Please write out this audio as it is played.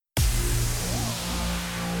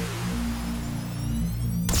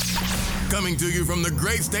Coming to you from the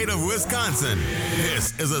great state of Wisconsin,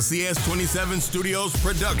 this is a CS27 Studios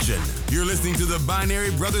production. You're listening to the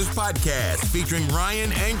Binary Brothers Podcast featuring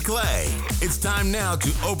Ryan and Clay. It's time now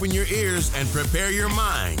to open your ears and prepare your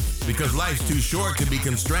mind because life's too short to be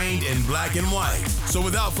constrained in black and white. So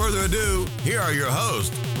without further ado, here are your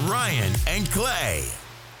hosts, Ryan and Clay.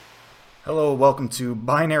 Hello, welcome to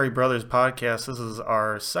Binary Brothers Podcast. This is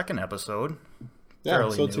our second episode. Yeah,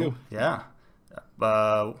 fairly so new. too. Yeah.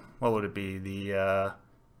 What would it be? The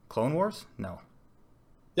Clone Wars? No.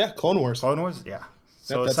 Yeah, Clone Wars. Clone Wars? Yeah.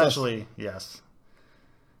 So Yep, essentially, yes.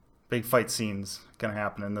 Big fight scenes going to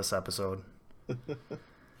happen in this episode.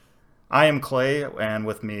 I am Clay, and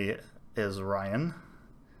with me is Ryan.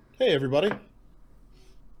 Hey, everybody.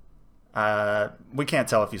 We can't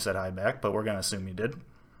tell if you said hi back, but we're going to assume you did.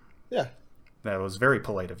 Yeah. That was very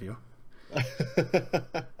polite of you.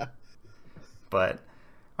 But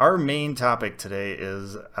our main topic today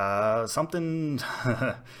is something.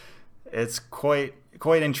 It's quite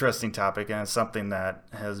interesting topic, and it's something that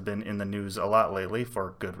has been in the news a lot lately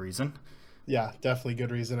for good reason. Yeah, definitely good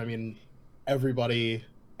reason. I mean, everybody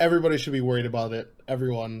should be worried about it.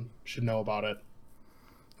 Everyone should know about it.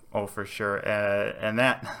 Oh, for sure. And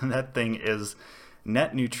that thing is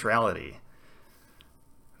net neutrality.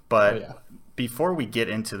 But before we get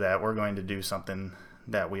into that, we're going to do something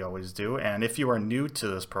that we always do. And if you are new to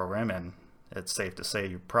this program, and it's safe to say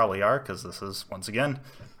you probably are because this is, once again,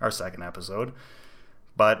 our second episode.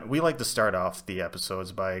 But we like to start off the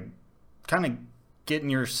episodes by kind of getting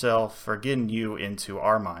you into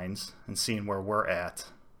our minds and seeing where we're at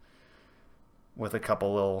with a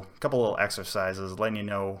couple little exercises, letting you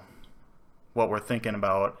know what we're thinking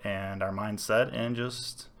about and our mindset, and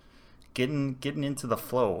just getting into the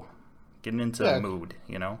flow, getting into the mood,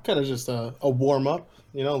 you know? Kind of just a warm-up,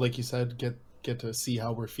 you know, like you said, get to see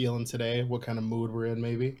how we're feeling today, what kind of mood we're in,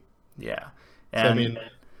 maybe. Yeah. And so, I mean,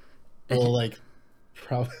 we'll,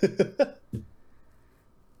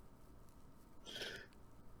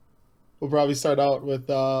 we'll probably start out with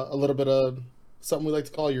a little bit of something we like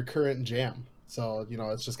to call your current jam. So, you know,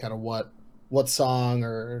 it's just kind of what song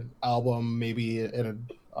or album, maybe an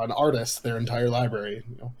artist, their entire library,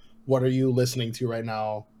 you know. What are you listening to right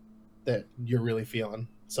now that you're really feeling?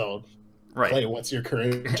 So, right. Clay, what's your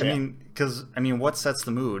current jam? I mean, what sets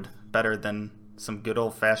the mood better than some good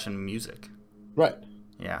old-fashioned music? Right.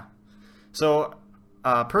 Yeah. So,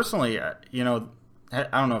 personally, you know, I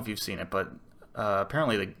don't know if you've seen it, but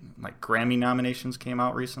apparently the Grammy nominations came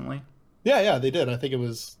out recently. Yeah, they did. I think it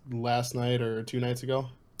was last night or 2 nights ago.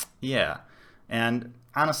 Yeah. And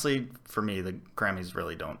honestly, for me, the Grammys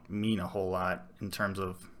really don't mean a whole lot in terms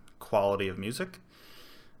of quality of music.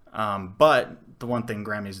 But the one thing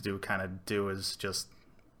Grammys do is just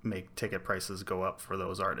make ticket prices go up for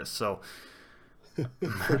those artists. So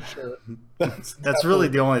for sure. That's really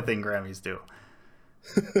the only thing Grammys do.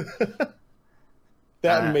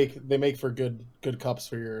 They make for good cups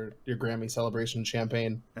for your Grammy celebration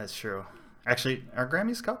champagne. That's true. Actually, are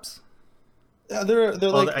Grammys cups? Yeah, they're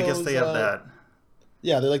like I guess they have that.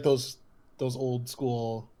 Yeah, they're like those old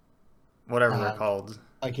school. Whatever they're called.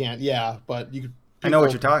 I can't. Yeah, but you. I know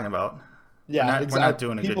what you're talking about. Yeah, exactly. We're not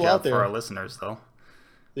doing a good job for our listeners, though.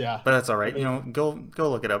 Yeah, but that's all right. You know, go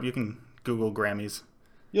look it up. You can Google Grammys.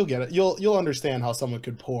 You'll get it. You'll understand how someone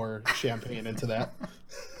could pour champagne into that.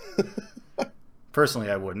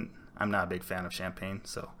 Personally, I wouldn't. I'm not a big fan of champagne,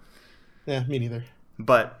 so. Yeah, me neither.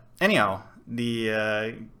 But anyhow,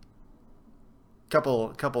 the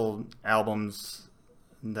couple albums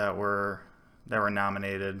that were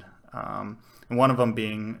nominated, and one of them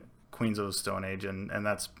being Queens of the Stone Age, and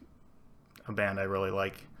that's a band I really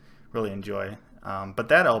like, really enjoy. But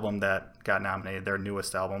that album that got nominated, their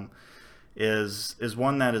newest album, is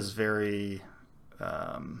one that is very,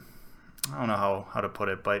 I don't know how to put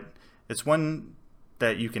it, but it's one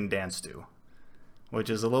that you can dance to, which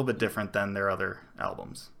is a little bit different than their other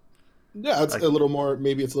albums. Yeah, it's a little more,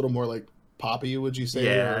 maybe it's a little more like poppy, would you say?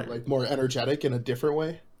 Yeah. Or like more energetic in a different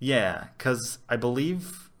way? Yeah, because I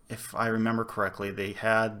believe, if I remember correctly, they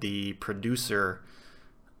had the producer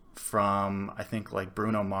from, I think, like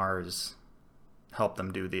Bruno Mars help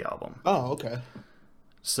them do the album. Oh, okay.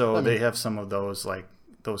 So they have some of those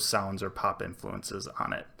sounds or pop influences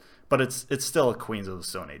on it. But it's still a Queens of the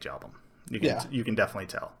Stone Age album. You can definitely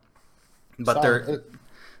tell. But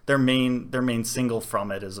their main single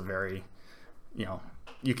from it is a very, you know,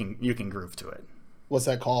 you can groove to it. What's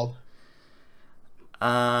that called?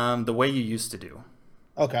 The Way You Used to Do.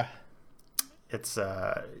 Okay. It's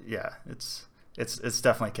it's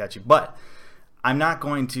definitely catchy, but I'm not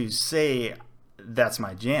going to say that's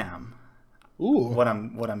my jam. Ooh. What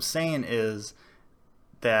I'm saying is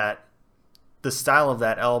that the style of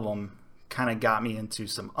that album kind of got me into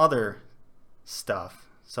some other stuff,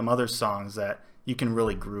 some other songs that you can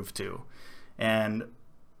really groove to. And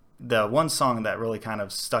the one song that really kind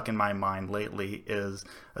of stuck in my mind lately is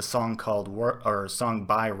a song a song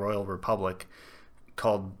by Royal Republic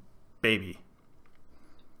called Baby.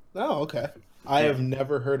 Oh, okay. I have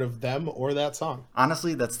never heard of them or that song.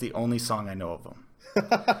 Honestly, that's the only song I know of them.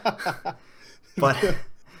 But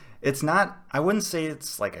it's not, I wouldn't say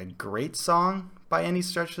it's like a great song by any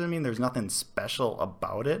stretch of the mean. There's nothing special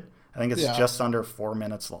about it. I think it's just under 4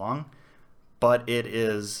 minutes long, but it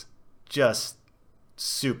is just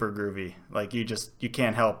super groovy. Like you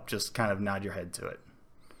can't help just kind of nod your head to it.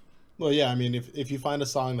 Well, yeah, I mean, if you find a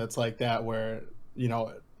song that's like that where, you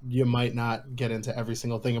know, you might not get into every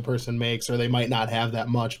single thing a person makes, or they might not have that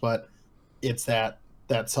much, but it's that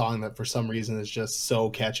song that for some reason is just so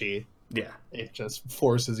catchy. Yeah. It just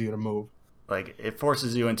forces you to move. Like it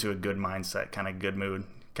forces you into a good mindset, kind of good mood,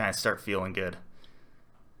 kind of start feeling good.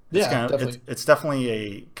 Definitely. It's definitely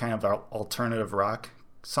a kind of alternative rock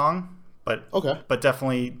song, but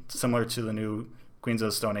definitely similar to the new Queens of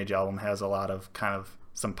the Stone Age album, has a lot of kind of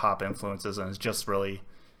some pop influences, and it's just really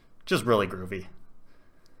groovy.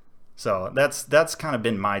 So that's kind of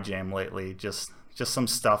been my jam lately. Just some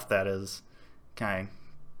stuff that is kind of,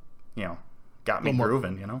 you know, got me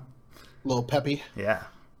grooving, you know? A little peppy. Yeah.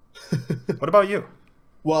 What about you?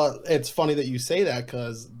 Well, it's funny that you say that,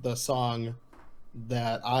 because the song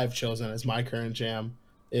that I've chosen as my current jam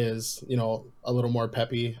is, you know, a little more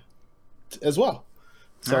peppy as well.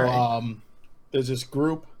 So right. There's this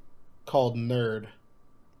group called Nerd.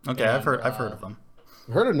 Okay, and, I've heard of them.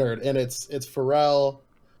 Heard of Nerd, and it's Pharrell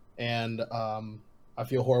and I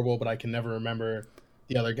feel horrible, but I can never remember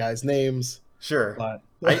the other guys' names. Sure. But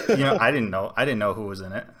I didn't know who was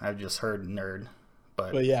in it. I've just heard Nerd.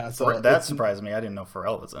 But yeah, so that surprised me. I didn't know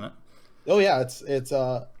Pharrell was in it. Oh yeah, it's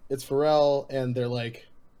Pharrell, and they're like,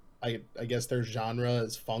 I guess their genre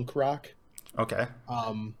is funk rock. Okay.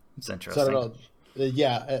 It's interesting. So I don't know.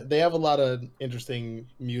 Yeah, they have a lot of interesting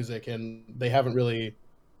music, and they haven't really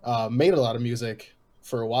made a lot of music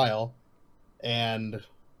for a while, and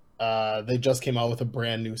they just came out with a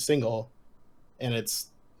brand new single, and it's,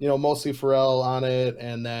 you know, mostly Pharrell on it,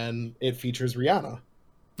 and then it features Rihanna.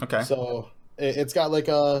 Okay. So it's got like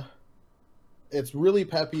it's really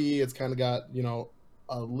peppy. It's kind of got, you know,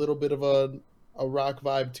 a little bit of a rock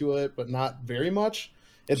vibe to it, but not very much.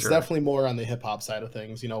 It's definitely more on the hip hop side of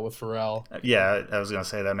things, you know, with Pharrell. Yeah, I was gonna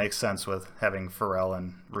say that makes sense with having Pharrell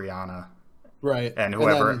and Rihanna, right? And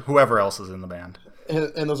whoever else is in the band,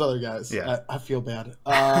 and those other guys. Yeah, I feel bad.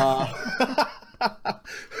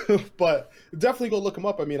 But definitely go look them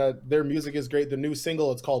up. I mean, their music is great. The new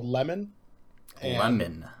single, it's called Lemon.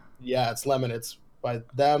 Lemon. Yeah, it's Lemon. It's by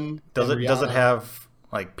them. Does it have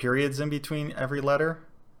like periods in between every letter?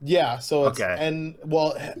 Yeah, so it's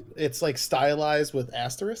it's like stylized with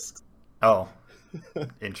asterisks. Oh,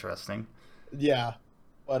 interesting. Yeah,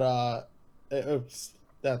 but it's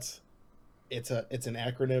an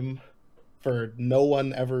acronym for No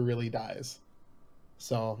One Ever Really Dies.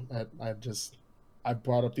 So I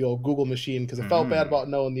brought up the old Google machine because I felt bad about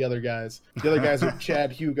knowing the other guys. The other guys are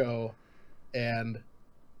Chad Hugo and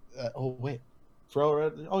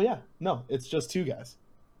it's just two guys.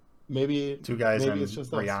 Maybe two guys and it's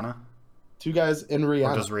just Rihanna. Two guys and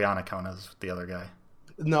Rihanna. Or does Rihanna count as the other guy?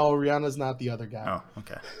 No, Rihanna's not the other guy. Oh,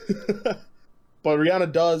 okay. But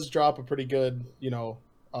Rihanna does drop a pretty good, you know,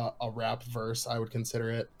 a rap verse, I would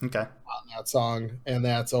consider it. Okay. On that song, and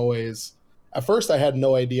that's always. At first, I had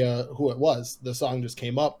no idea who it was. The song just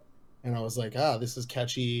came up, and I was like, this is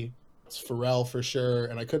catchy. It's Pharrell for sure,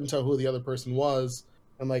 and I couldn't tell who the other person was.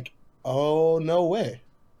 I'm like, oh no way,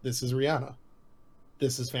 this is Rihanna.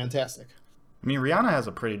 This is fantastic. I mean, Rihanna has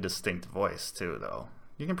a pretty distinct voice too, though.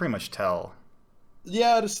 You can pretty much tell.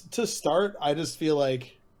 Yeah, to start, I just feel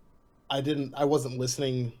like I wasn't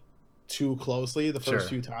listening too closely the first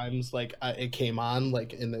few times. Like it came on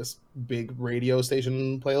like in this big radio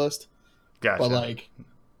station playlist. Gotcha. But like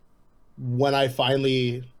when I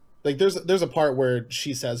finally like, there's a part where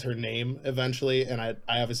she says her name eventually, and I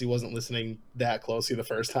obviously wasn't listening that closely the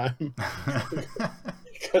first time.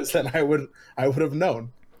 Because then I would have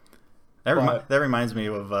known. That reminds me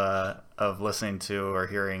of listening to or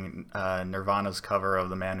hearing Nirvana's cover of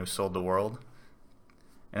 "The Man Who Sold the World,"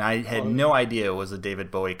 and I had no idea it was a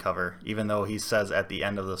David Bowie cover, even though he says at the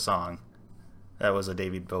end of the song that was a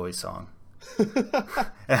David Bowie song.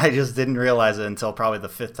 And I just didn't realize it until probably the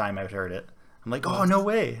fifth time I'd heard it. I'm like, oh no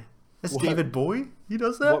way, it's David Bowie. He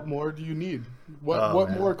does that. What more do you need?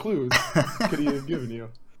 What more clues could he have given you?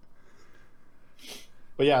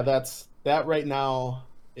 But yeah, that right now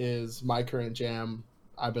is my current jam.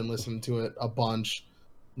 I've been listening to it a bunch.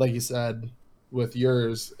 Like you said, with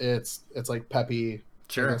yours, it's like peppy, I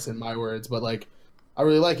Sure. guess in my words, but like I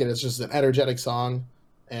really like it. It's just an energetic song,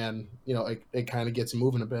 and it kind of gets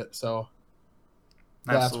moving a bit. So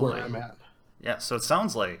that's where Absolutely. I'm at. Yeah, so it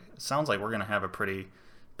sounds like we're gonna have a pretty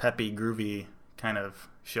peppy, groovy kind of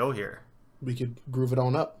show here. We could groove it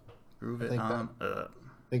on up. Groove I it think that on up.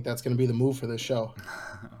 I think that's going to be the move for this show.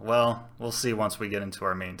 Well, we'll see once we get into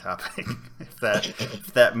our main topic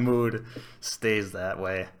if that mood stays that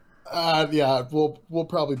way. Yeah, we'll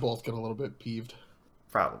probably both get a little bit peeved.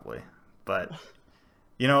 Probably. But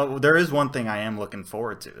there is one thing I am looking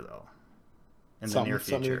forward to though in the near Something you're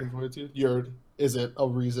future. looking forward to? Is it a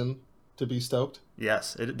reason to be stoked?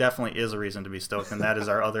 Yes, it definitely is a reason to be stoked, and that is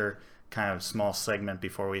our other kind of small segment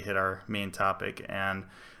before we hit our main topic. And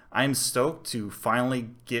I'm stoked to finally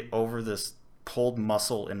get over this pulled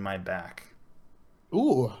muscle in my back,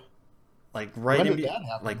 Ooh, like when did that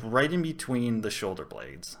happen? like right in between the shoulder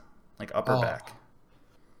blades, like upper Oh, back.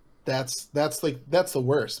 that's the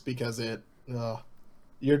worst because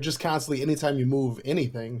you're just constantly anytime you move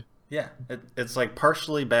anything. Yeah, it's like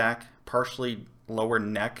partially back, partially lower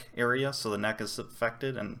neck area, so the neck is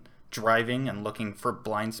affected, and driving and looking for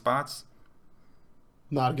blind spots.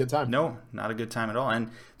 Not a good time. No, not a good time at all.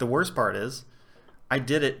 And the worst part is, I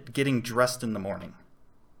did it getting dressed in the morning.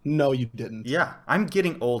 No, you didn't. Yeah, I'm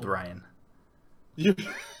getting old, Ryan. You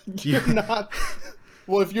you're not.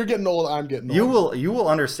 Well, if you're getting old, I'm getting old. You will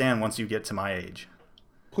understand once you get to my age.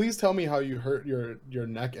 Please tell me how you hurt your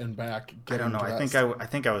neck and back I don't getting know. dressed. I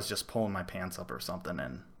think I was just pulling my pants up or something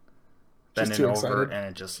and Just bending too over, excited? and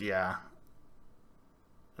it just yeah.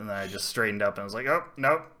 And then I just straightened up and was like, oh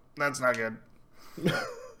nope, that's not good.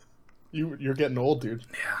 You're getting old, dude.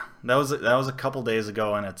 Yeah, that was a couple days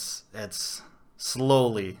ago, and it's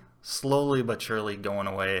slowly but surely going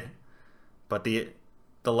away. But the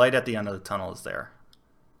light at the end of the tunnel is there,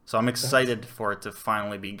 so I'm excited for it to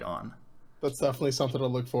finally be gone. That's definitely something to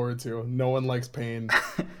look forward to. No one likes pain.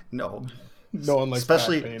 No, No one likes back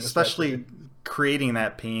pain, especially creating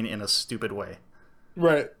that pain in a stupid way.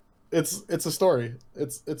 Right. It's a story.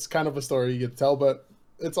 It's kind of a story you get to tell, but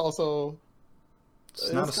it's also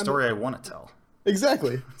It's not a story I want to tell.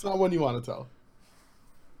 exactly. It's not one you want to tell.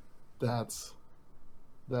 That's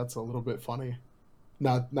a little bit funny.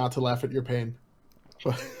 Not to laugh at your pain,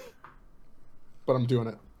 but I'm doing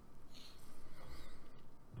it.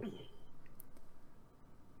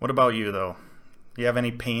 What about you, though? Do you have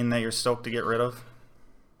any pain that you're stoked to get rid of?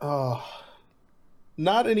 Oh,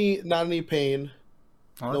 not any pain.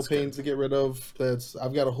 Oh, No that's pain good. to get rid of.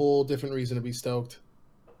 I've got a whole different reason to be stoked.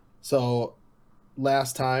 So,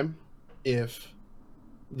 last time, if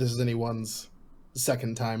this is anyone's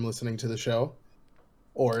second time listening to the show,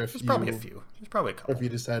 or if There's probably a you few. There's probably a or couple. if you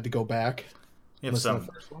decided to go back, We have listen to some,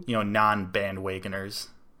 the first one. non-bandwagoners.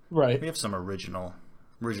 Right, We have some original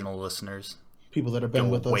listeners. people that have been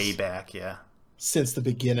Go with us way back, yeah. since the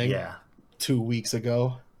beginning, Yeah. 2 weeks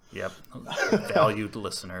ago. Yep. Valued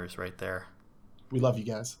listeners right there. We love you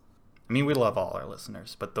guys. I mean, we love all our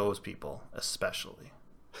listeners, but those people especially.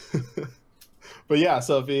 But yeah,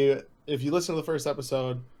 so if you listen to the first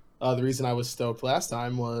episode, the reason I was stoked last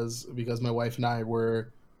time was because my wife and I were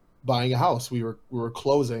buying a house. We were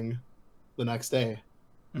closing the next day,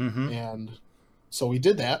 Mm-hmm. and so we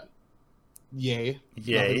did that. Yay!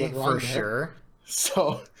 Nothing Yay, went wrong for there.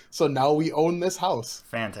 sure. So now we own this house,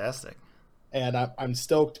 Fantastic. and I'm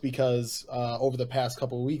stoked because over the past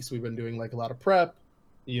couple of weeks we've been doing like a lot of prep.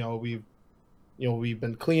 We've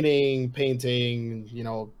been cleaning, painting,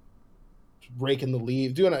 raking the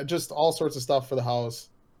leaves, doing just all sorts of stuff for the house,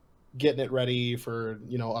 getting it ready for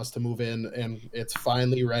us to move in, and it's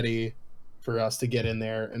finally ready for us to get in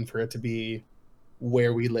there and for it to be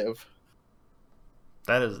where we live.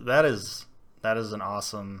 That is an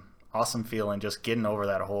awesome feeling, just getting over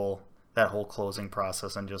that whole closing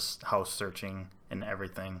process and just house searching and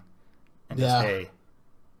everything, and just Yeah. hey,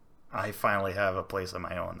 I finally have a place of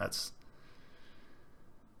my own. That's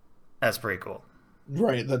pretty cool.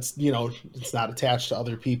 Right, that's it's not attached to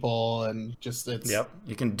other people, and just it's Yep,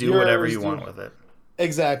 you can do whatever yours, you want dude. with it.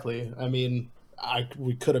 Exactly. I mean,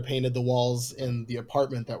 we could have painted the walls in the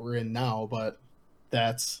apartment that we're in now, but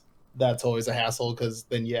that's always a hassle because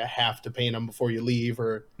then you have to paint them before you leave,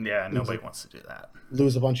 or Yeah, nobody wants to do that.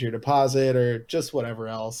 lose a bunch of your deposit, or just whatever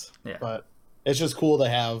else. Yeah. But it's just cool to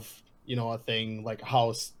have a thing like a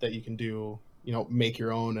house that you can do, make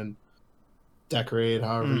your own and decorate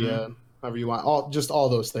however you want. All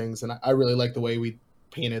those things, and I really like the way we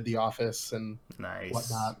painted the office and Nice.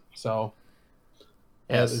 whatnot. So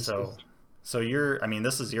Yeah, it's- so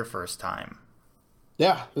this is your first time.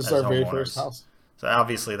 Yeah, this is as our very homeowners. first house. So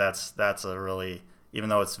obviously that's a really, even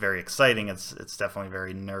though it's very exciting, it's definitely a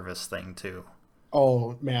very nervous thing too.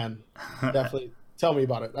 Oh man, definitely. Tell me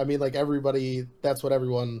about it. I mean, like everybody, that's what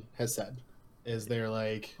everyone has said. Is they're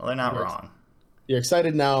like, Well, they're not wrong. You're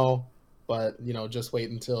excited now, but just wait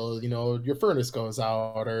until your furnace goes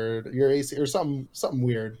out or your AC or something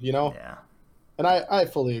weird. Yeah. And I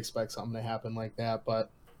fully expect something to happen like that, but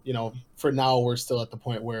for now we're still at the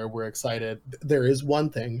point where we're excited. There is one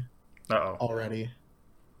thing already.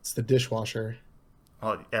 It's the dishwasher.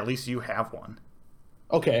 Well, at least you have one.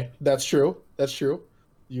 Okay, that's true. That's true.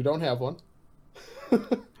 You don't have one.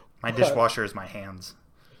 My dishwasher is my hands.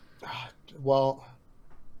 Well,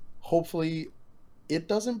 hopefully it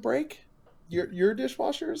doesn't break. Your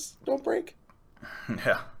dishwashers don't break.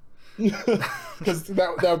 Yeah. Because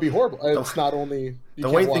that would be horrible. It's not only the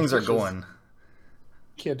way things are going.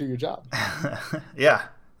 You can't do your job. Yeah,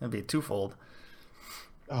 it'd be twofold.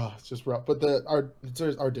 Oh, it's just rough. But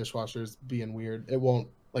our dishwasher's being weird. It won't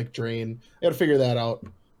drain. I got to figure that out.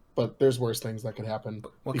 But there's worse things that could happen.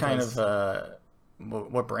 What kind of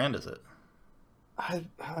what brand is it? I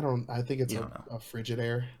don't. I think it's a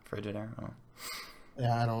Frigidaire. Frigidaire. Oh.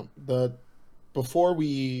 Yeah, I don't. Before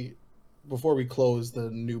we close, the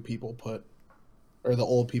new people or the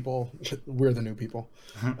old people. We're the new people.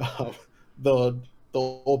 The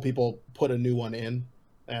old people put a new one in,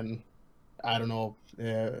 and I don't know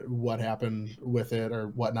what happened with it or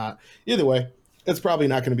whatnot. Either way, it's probably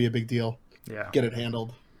not going to be a big deal. Yeah, get it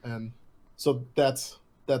handled, and so that's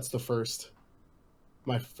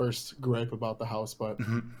my first gripe about the house. But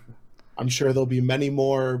I'm sure there'll be many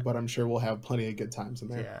more. But I'm sure we'll have plenty of good times in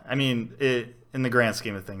there. Yeah, I mean, in the grand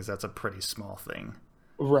scheme of things, that's a pretty small thing,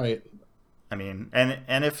 right? I mean,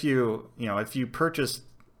 and if you purchase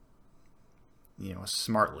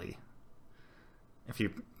smartly, if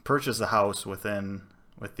you purchase a house within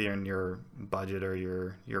your budget or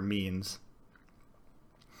your means,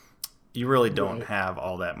 you really don't have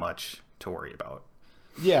all that much to worry about.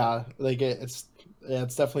 Yeah, like it's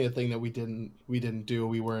definitely a thing that we didn't do.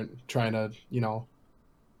 We weren't trying to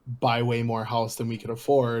buy way more house than we could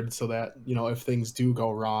afford, so that if things do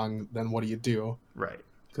go wrong, then what do you do? Right.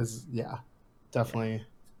 Because definitely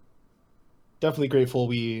grateful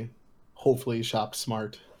we hopefully shopped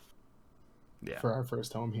smart for our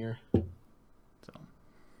first home here. So,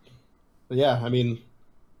 but yeah, I mean,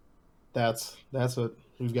 that's what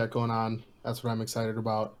we've got going on. That's what I'm excited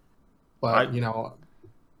about. But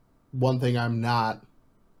one thing I'm not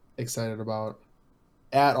excited about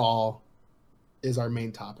at all is our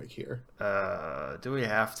main topic here. Do we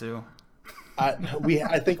have to?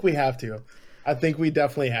 I think we have to. I think we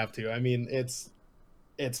definitely have to. I mean, it's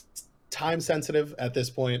time sensitive at this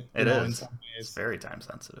point. It is. In some ways. It's very time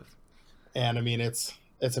sensitive. And I mean, it's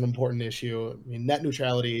an important issue. I mean, net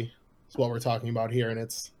neutrality is what we're talking about here, and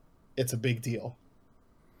it's a big deal.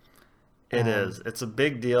 It is. It's a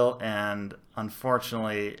big deal, and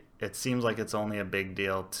unfortunately, it seems like it's only a big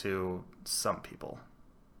deal to some people.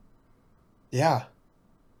 Yeah.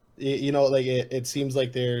 It seems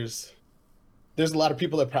like there's a lot of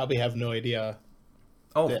people that probably have no idea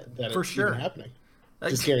that for it's sure even happening.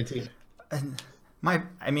 Just guaranteed.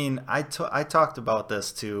 I talked about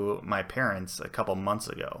this to my parents a couple months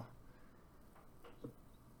ago.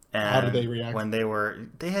 And how did they react? When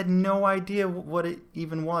they had no idea what it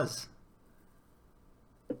even was.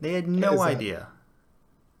 They had no idea.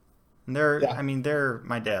 And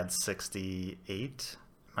my dad's 68.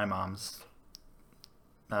 My mom's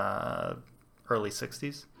early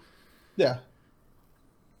 60s. Yeah.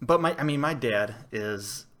 But my dad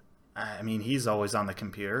is, he's always on the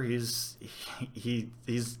computer. He's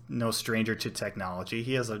no stranger to technology.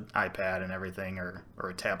 He has an iPad and everything, or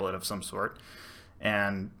a tablet of some sort.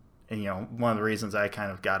 And one of the reasons I kind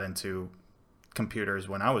of got into computers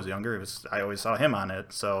when I was younger was I always saw him on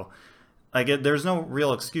it. So there's no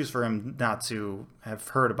real excuse for him not to have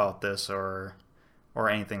heard about this or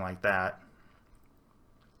anything like that.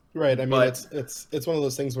 Right. I mean, it's one of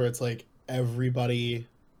those things where it's like everybody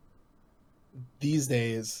these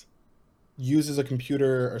days uses a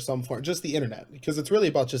computer or some form, just the internet, because it's really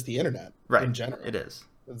about just the internet in general. It is.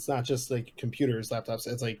 It's not just like computers, laptops.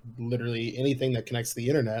 It's like literally anything that connects to the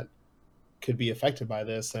internet could be affected by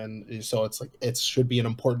this. And so it's like, it should be an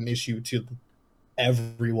important issue to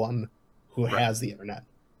everyone who has the internet.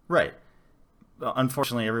 Right.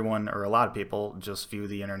 Unfortunately, everyone, or a lot of people, just view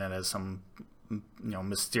the internet as some,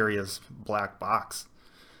 mysterious black box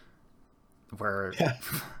where,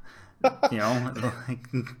 they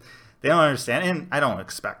don't understand. And I don't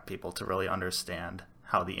expect people to really understand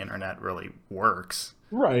how the internet really works.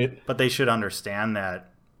 Right. But they should understand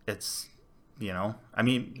that it's You know, I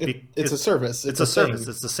mean, it's a service. It's a service.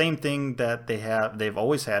 It's the same thing that they've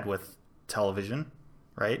always had with television,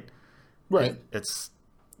 right? Right. It's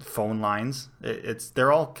phone lines.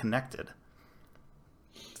 They're all connected.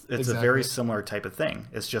 It's a very similar type of thing.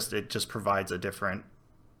 It just provides a different,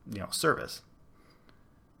 service.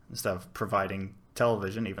 Instead of providing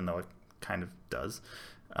television, even though it kind of does,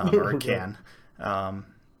 or it can,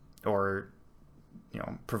 or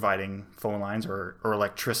providing phone lines or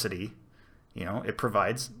electricity, it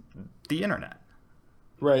provides the internet.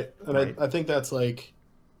 Right. And right? I think that's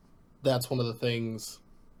one of the things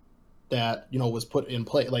that, was put in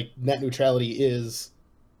play. Like net neutrality is,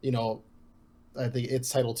 I think it's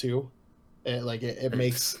Title II. It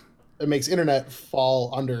makes internet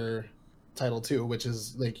fall under Title II, which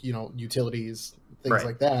is utilities, things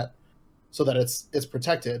like that, so that it's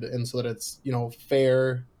protected and so that it's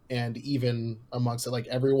fair and even amongst it. Like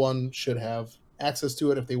everyone should have access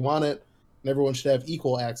to it if they want it, and everyone should have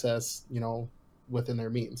equal access, within their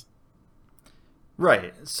means.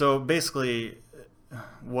 Right. So basically,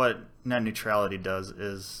 what net neutrality does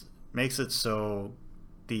is makes it so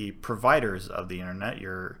the providers of the internet,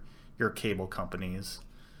 your cable companies,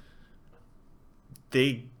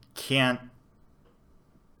 they can't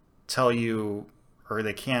tell you, or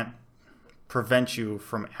they can't prevent you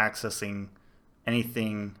from accessing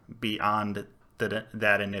anything beyond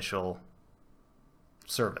that initial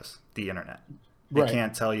service, the internet. They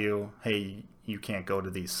can't tell you, hey, you can't go to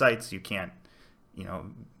these sites, you can't,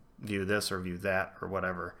 view this or view that or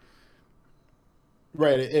whatever.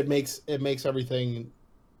 Right. It makes everything,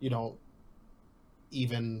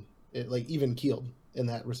 even keeled in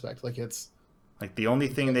that respect. Like it's like the only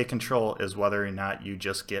thing they control is whether or not you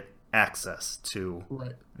just get access to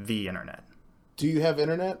the internet. Do you have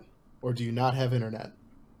internet or do you not have internet?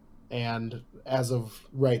 And as of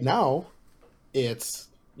right now, it's,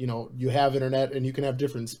 you have internet and you can have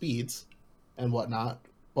different speeds and whatnot,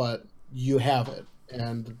 but you have it.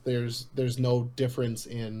 And there's no difference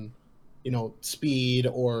in, speed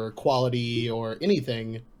or quality or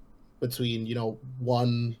anything between,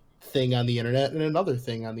 one thing on the internet and another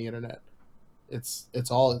thing on the internet. It's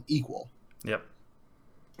all equal. Yep.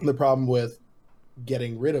 And the problem with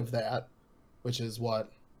getting rid of that, which is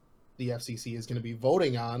what the FCC is going to be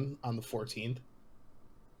voting on the 14th,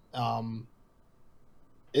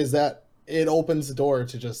 is that it opens the door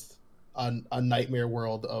to just a nightmare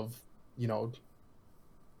world of,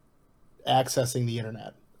 accessing the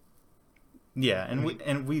internet. Yeah,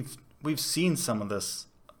 and we've seen some of this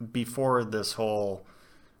before this whole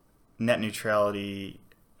net neutrality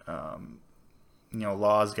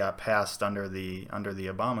laws got passed under the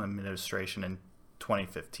Obama administration in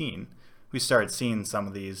 2015. We started seeing some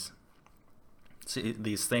of these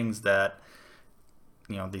things that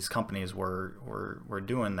these companies were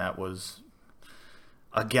doing that was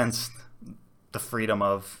against the freedom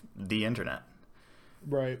of the internet.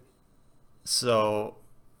 Right. So,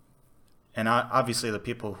 and obviously the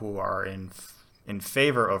people who are in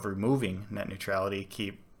favor of removing net neutrality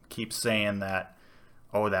keep saying that,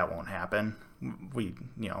 oh, that won't happen. We,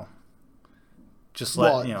 just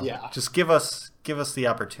just give us the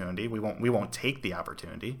opportunity. We won't take the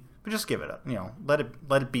opportunity, but just give it up.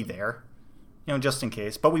 Let it be there, just in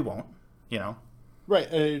case. But we won't.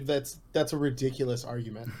 Right. That's a ridiculous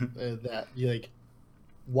argument. That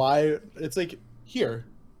why? It's like, here,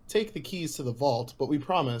 take the keys to the vault, but we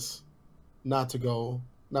promise not to go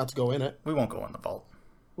in it. We won't go in the vault.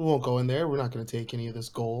 We won't go in there. We're not going to take any of this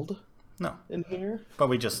gold. No. In here. But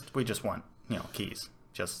we just want keys.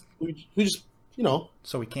 We just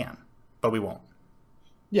so we can, but we won't.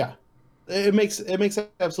 Yeah, it makes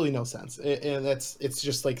absolutely no sense, and it's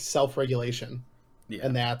just like self-regulation,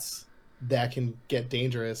 and that can get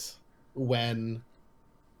dangerous when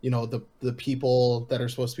the people that are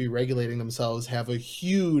supposed to be regulating themselves have a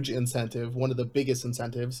huge incentive, one of the biggest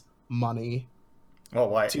incentives, money. Well,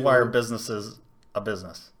 why are businesses a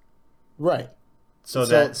business? Right. So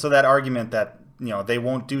that argument that they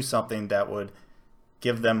won't do something that would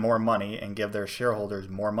give them more money and give their shareholders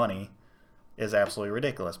more money is absolutely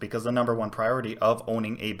ridiculous, because the number one priority of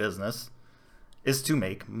owning a business is to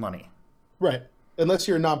make money. Right. Unless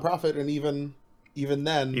you're a nonprofit, and even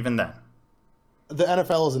then, the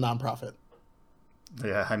NFL is a nonprofit.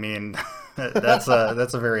 Yeah, I mean, that's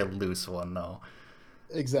a very loose one, though.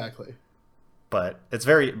 Exactly. But that's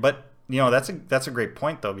a great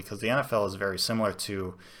point, though, because the NFL is very similar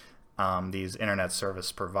to these internet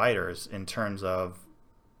service providers in terms of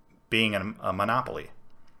being a monopoly.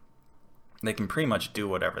 They can pretty much do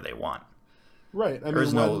whatever they want. Right.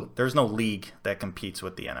 There's no league that competes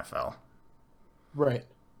with the NFL. Right.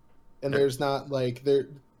 And there's not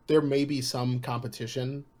there may be some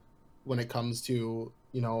competition when it comes to,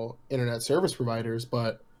 internet service providers,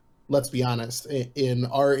 but let's be honest, in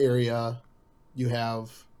our area, you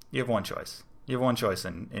have one choice. You have one choice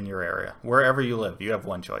in your area. Wherever you live, you have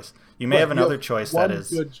one choice. You may right, have another choice one that is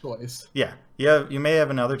good choice. Yeah. You may have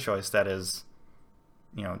another choice that is,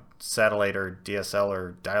 satellite or DSL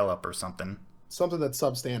or dial-up or something. Something that's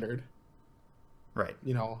substandard. Right.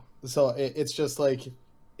 So it's just like,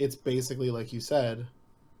 it's basically, like you said,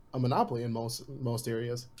 a monopoly in most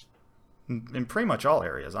areas. In pretty much all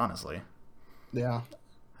areas, honestly. Yeah.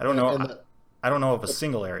 I don't know. I don't know of a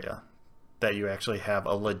single area that you actually have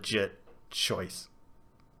a legit choice.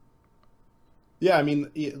 Yeah, I mean,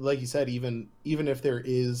 like you said, even if there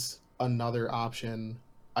is another option,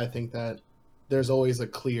 I think that there's always a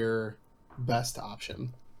clear best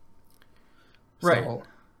option. Right. So,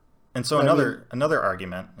 And so another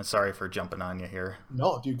argument, and sorry for jumping on you here.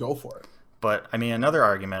 No, dude, go for it. But I mean, another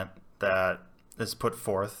argument that is put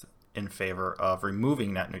forth in favor of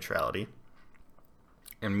removing net neutrality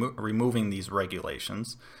and removing these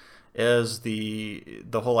regulations is the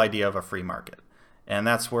whole idea of a free market. And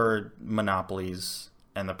that's where monopolies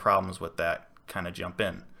and the problems with that kind of jump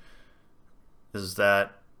in. Is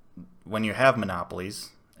that when you have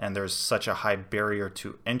monopolies and there's such a high barrier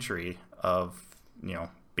to entry of,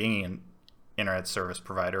 being an internet service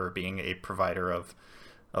provider or being a provider of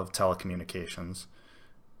telecommunications,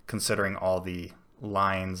 considering all the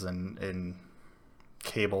lines and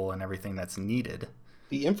cable and everything that's needed.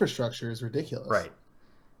 The infrastructure is ridiculous. Right.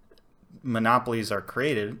 Monopolies are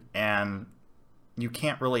created, and you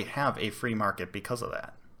can't really have a free market because of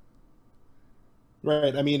that.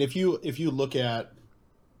 Right. I mean, if you look at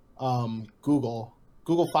Google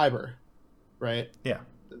Fiber, right? Yeah.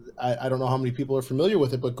 I don't know how many people are familiar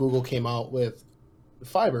with it, but Google came out with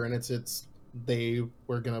fiber, and it's they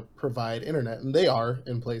were going to provide internet, and they are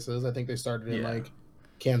in places. I think they started in like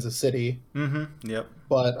Kansas City. Mm-hmm. Yep.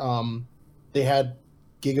 But they had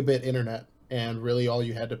gigabit internet, and really all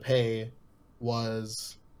you had to pay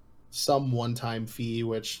was some one-time fee,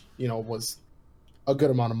 which was a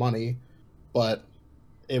good amount of money, but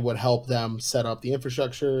it would help them set up the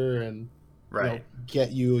infrastructure and right.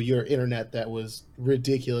 Get you your internet that was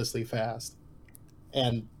ridiculously fast.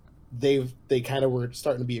 And they kind of were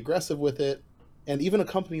starting to be aggressive with it. And even a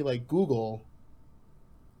company like Google,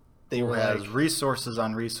 they were has like, resources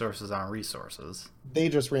on resources on resources. They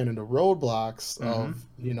just ran into roadblocks of,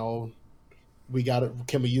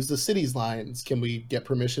 can we use the city's lines? Can we get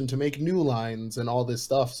permission to make new lines and all this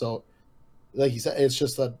stuff? So like you said, it's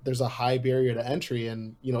just that there's a high barrier to entry,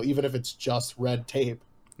 and even if it's just red tape.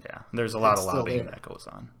 Yeah, there's a lot of lobbying that goes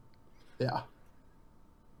on. Yeah.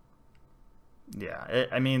 Yeah,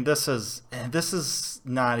 I mean, this is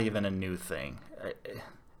not even a new thing.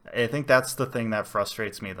 I think that's the thing that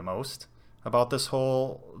frustrates me the most about this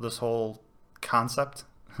whole concept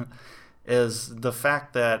is the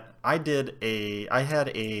fact that I had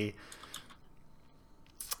a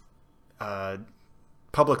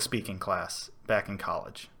public speaking class back in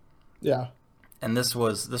college. Yeah. And this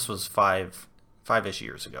was five-ish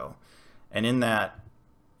years ago. And in that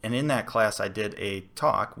class I did a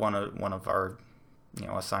talk, one of our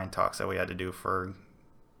assigned talks that we had to do for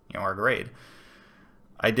our grade.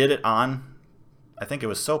 I did it on, I think it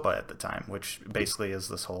was SOPA at the time, which basically is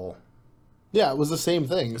this whole... Yeah, it was the same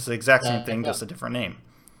thing. It's the exact same thing, just a different name.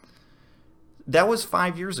 That was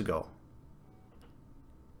 5 years ago.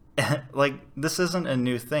 Like, this isn't a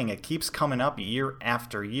new thing. It keeps coming up year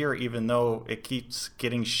after year, even though it keeps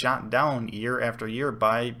getting shot down year after year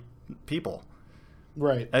by people.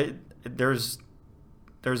 Right. There's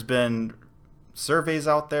been surveys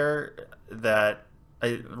out there that...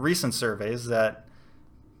 recent surveys that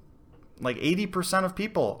like 80% of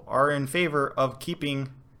people are in favor of keeping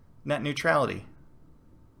net neutrality.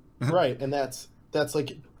 Right, and that's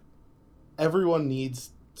like everyone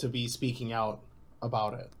needs to be speaking out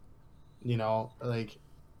about it. Like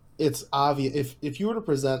it's obvious if you were to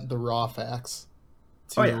present the raw facts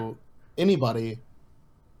to anybody,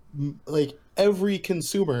 like every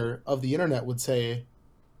consumer of the internet would say,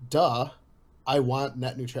 "Duh, I want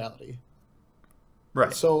net neutrality."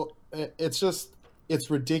 Right. So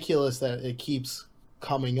it's ridiculous that it keeps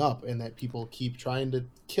coming up and that people keep trying to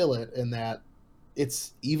kill it and that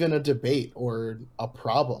it's even a debate or a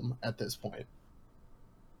problem at this point.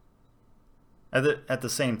 At the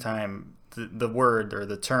same time, the word or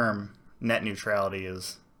the term net neutrality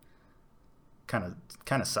is kind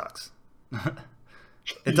of sucks.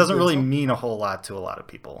 It doesn't really mean a whole lot to a lot of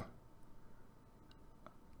people.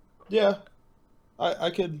 Yeah, I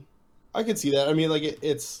could see that. I mean, like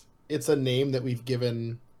it's a name that we've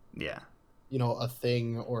given. Yeah. a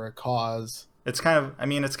thing or a cause. It's kind of,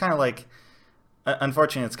 it's kind of like,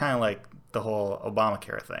 unfortunately, it's kind of like the whole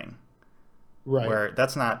Obamacare thing, Right. where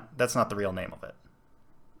that's not the real name of it,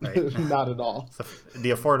 right? Not at all. So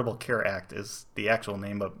the Affordable Care Act is the actual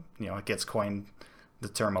name, but it gets coined the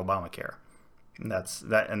term Obamacare, and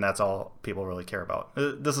that's all people really care about.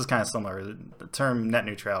 This is kind of similar. The term net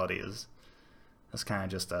neutrality is kind of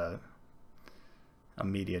just a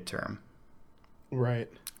media term, right?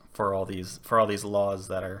 For all these laws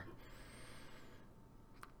that are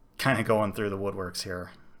kind of going through the woodworks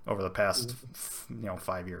here over the past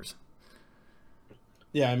 5 years.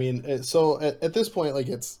 Yeah, I mean, so at this point, like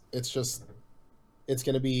it's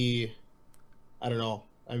going to be, I don't know.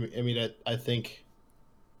 I think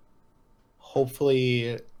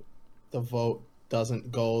hopefully the vote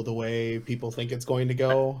doesn't go the way people think it's going to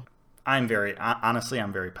go. I'm very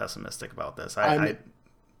pessimistic about this. I'm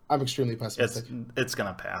extremely pessimistic. It's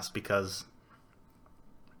going to pass because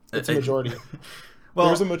it's a majority. Well,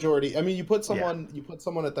 there's a majority. I mean, you put someone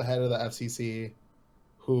at the head of the FCC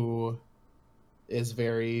who is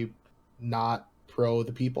very not pro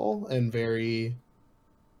the people and very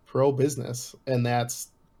pro business, and that's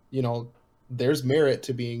there's merit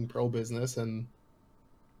to being pro business and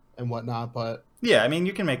whatnot. But yeah, I mean,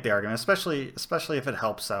 you can make the argument, especially if it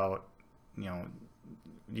helps out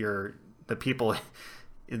the people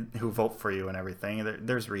who vote for you and everything.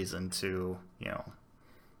 There's reason to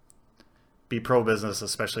be pro-business,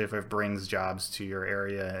 especially if it brings jobs to your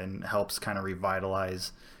area and helps kind of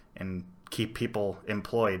revitalize and keep people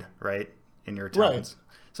employed, right, in your towns.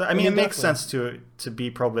 Right. So I mean, it makes sense to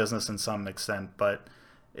be pro-business in some extent, but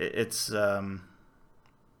it's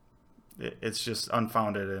just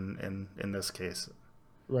unfounded in this case.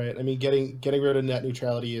 Right. I mean, getting rid of net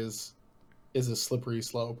neutrality is a slippery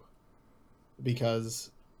slope,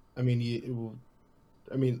 because I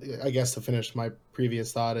guess to finish my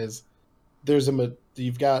previous thought is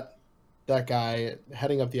you've got that guy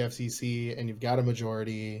heading up the FCC and you've got a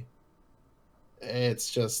majority.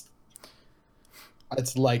 It's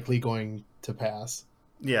likely going to pass.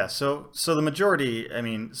 Yeah. So the majority,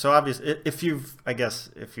 so obviously if you've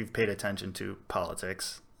paid attention to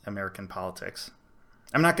politics, American politics,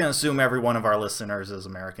 I'm not going to assume every one of our listeners is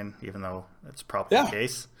American, even though it's probably the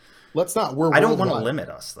case. Let's not. I don't want to limit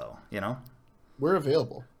us though, We're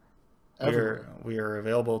available. We are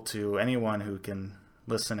available to anyone who can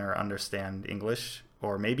listen or understand English,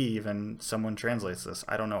 or maybe even someone translates this.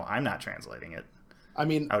 I don't know. I'm not translating it. I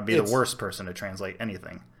would be the worst person to translate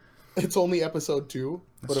anything. It's only episode 2,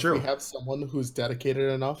 but true. If we have someone who's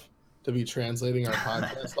dedicated enough to be translating our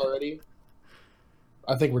podcast already,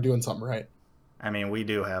 I think we're doing something right. We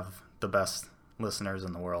do have the best listeners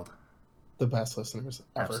in the world. The best listeners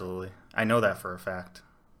ever. Absolutely. I know that for a fact.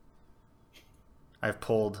 I've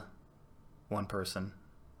polled one person,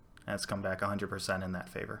 and it's come back 100% in that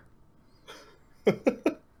favor.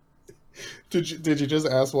 Did you just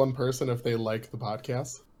ask one person if they like the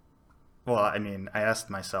podcast? Well, I asked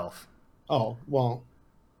myself. Oh, well,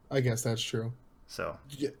 I guess that's true. So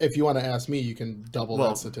if you want to ask me, you can double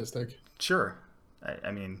that statistic. Sure.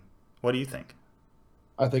 What do you think?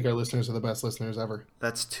 I think our listeners are the best listeners ever.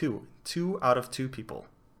 That's 2 out of 2 people.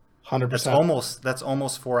 100%. That's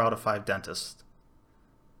almost 4 out of 5 dentists.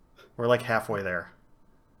 We're like halfway there.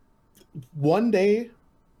 One day,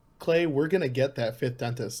 Clay, we're going to get that 5th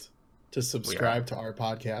dentist to subscribe to our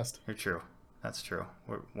podcast. You're true. That's true.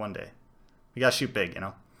 One day. We got to shoot big,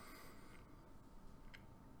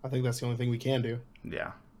 I think that's the only thing we can do.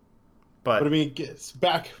 Yeah. But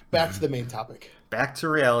back to the main topic. Back to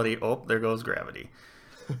reality. Oh, there goes gravity.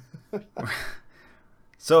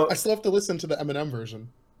 So I still have to listen to the Eminem version.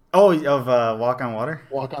 Oh, of Walk on Water?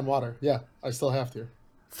 Walk on Water. Yeah, I still have to.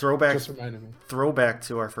 Throwback. Just reminded me. Throwback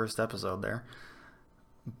to our first episode there.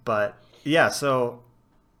 But yeah, so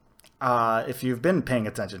if you've been paying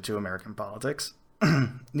attention to American politics,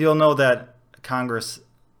 you'll know that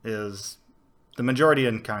the majority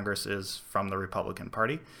in Congress is from the Republican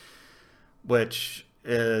Party, which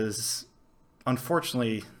is,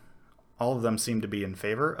 unfortunately, all of them seem to be in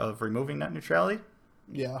favor of removing net neutrality.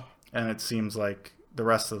 Yeah. And it seems like the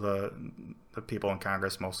rest of the people in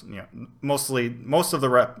Congress, most of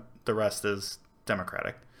the rest is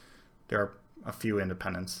Democratic. There are a few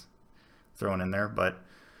independents thrown in there, but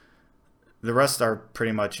the rest are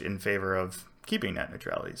pretty much in favor of keeping net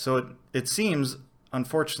neutrality. So it seems,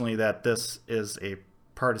 unfortunately, that this is a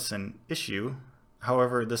partisan issue.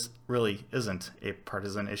 However, this really isn't a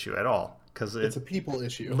partisan issue at all, because it's a people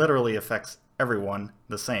issue. Literally affects everyone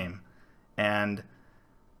the same. And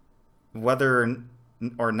whether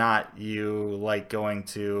or not you like going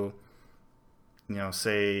to,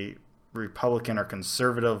 say, Republican or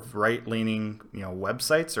conservative right-leaning,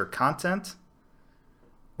 websites or content,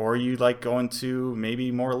 or you like going to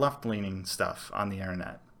maybe more left-leaning stuff on the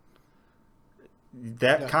internet.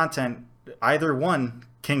 That content, either one,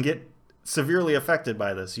 can get severely affected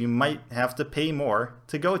by this. You might have to pay more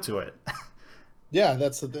to go to it. Yeah,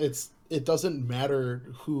 it doesn't matter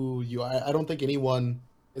who you are. I don't think anyone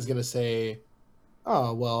is going to say,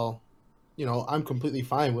 oh, well, I'm completely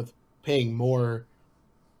fine with paying more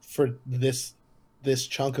for this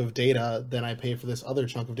chunk of data than I pay for this other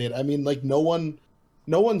chunk of data. I mean, like, no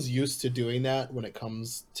one's used to doing that when it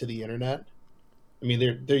comes to the internet. I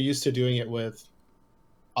mean, they're used to doing it with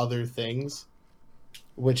other things,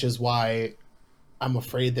 which is why I'm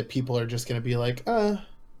afraid that people are just going to be like,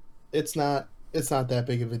 it's not that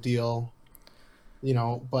big of a deal,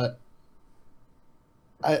 but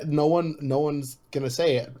no one's going to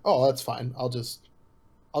say, oh, that's fine. I'll just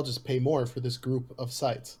pay more for this group of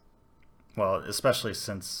sites. Well, especially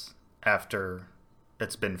since after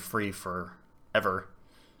it's been free forever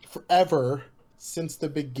since the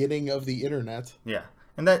beginning of the internet. Yeah.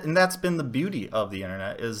 And that's been the beauty of the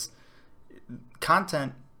internet is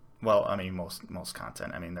content. Well, I mean, most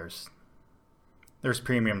content. I mean, there's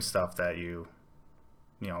premium stuff that you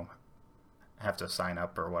have to sign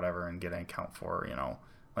up or whatever and get an account for,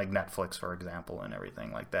 like Netflix, for example, and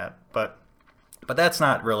everything like that. But that's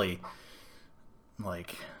not really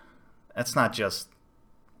that's not just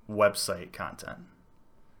website content.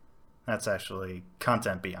 That's actually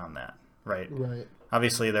content beyond that, right? Right.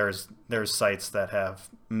 Obviously, there's sites that have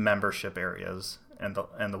membership areas and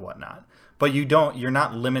the whatnot, but you're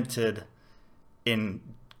not limited in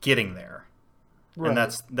getting there, right. And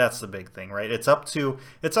that's the big thing, right? It's up to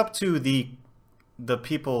the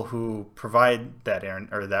people who provide that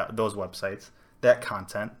those websites, that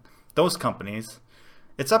content, those companies.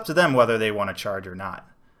 It's up to them whether they want to charge or not.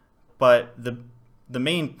 But the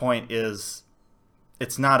main point is,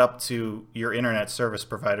 it's not up to your internet service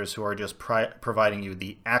providers who are just providing you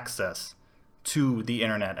the access to the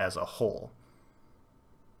internet as a whole.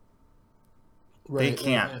 Right.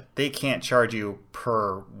 They can't charge you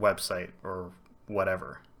per website or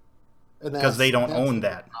whatever, because they don't own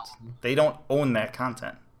that. They don't own that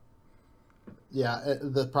content. Yeah,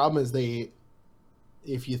 the problem is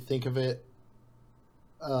if you think of it,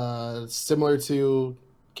 similar to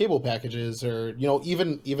cable packages, or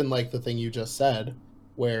even like the thing you just said,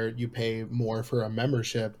 where you pay more for a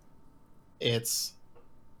membership, it's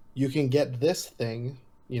you can get this thing,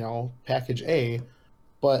 package A,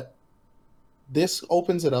 but this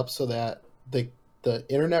opens it up so that the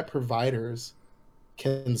internet providers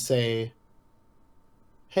can say,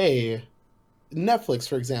 hey, Netflix,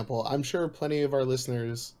 for example, I'm sure plenty of our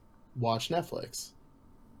listeners watch Netflix.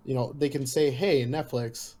 They can say, hey,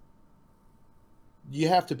 Netflix, you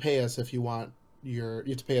have to pay us you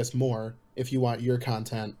have to pay us more if you want your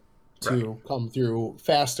content to come through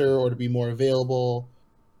faster or to be more available.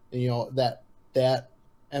 And, that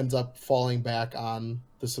ends up falling back on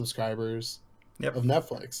the subscribers of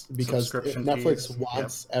Netflix, because Netflix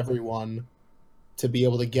wants everyone to be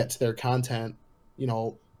able to get to their content.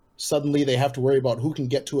 Suddenly they have to worry about who can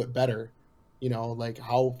get to it better, like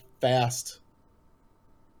how fast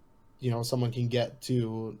someone can get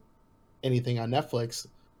to anything on Netflix.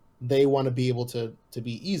 They want to be able to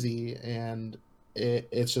be easy, and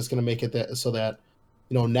it's just going to make it so that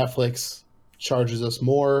Netflix charges us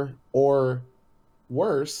more, or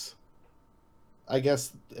worse. I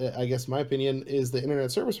guess my opinion is the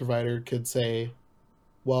internet service provider could say,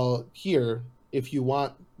 well, here, if you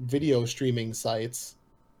want video streaming sites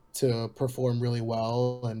to perform really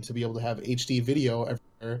well and to be able to have HD video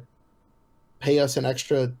everywhere, pay us an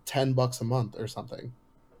extra $10 a month or something.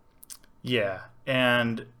 Yeah,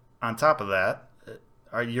 and on top of that,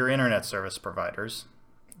 are your internet service providers,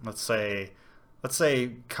 let's say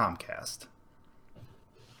Comcast,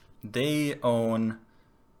 they own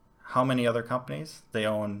how many other companies? They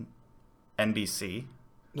own NBC.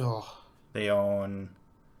 Oh. They own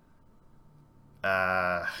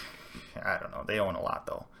I don't know. They own a lot,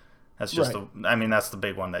 though. That's just that's the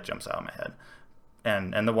big one that jumps out of my head,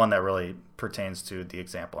 and the one that really pertains to the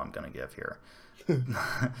example I'm going to give here.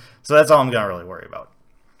 So that's all I'm going to really worry about.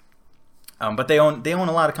 But they own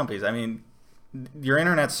a lot of companies. I mean, your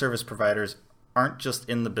internet service providers aren't just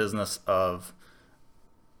in the business of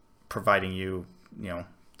providing you,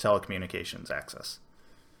 telecommunications access.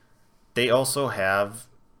 They also have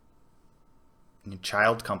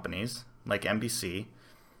child companies like NBC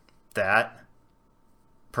that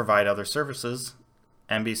provide other services.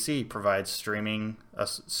 NBC provides a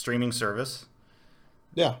streaming service,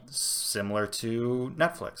 similar to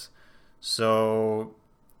Netflix. So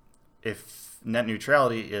if net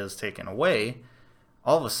neutrality is taken away,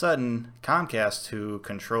 all of a sudden Comcast, who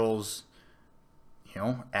controls,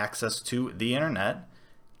 access to the internet,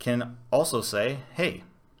 can also say, hey,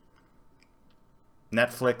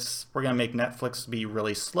 Netflix, we're going to make Netflix be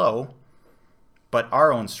really slow, but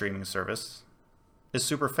our own streaming service is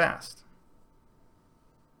super fast.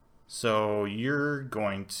 So you're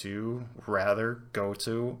going to rather go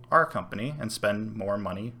to our company and spend more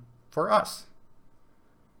money for us.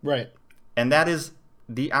 Right. And that is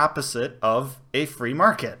the opposite of a free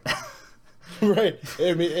market. Right.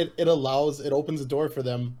 I mean, it opens the door for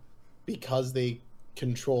them because they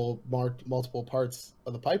control multiple parts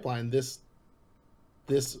of the pipeline. This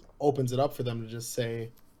opens it up for them to just say,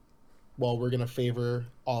 well, we're going to favor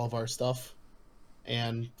all of our stuff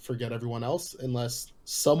and forget everyone else unless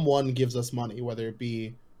someone gives us money, whether it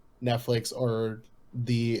be Netflix or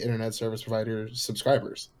the internet service provider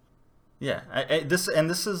subscribers. Yeah, this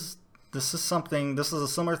is a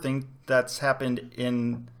similar thing that's happened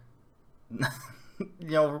in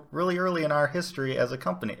really early in our history as a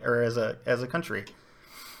company or as a country.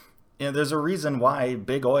 There's a reason why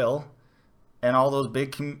big oil and all those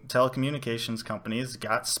big telecommunications companies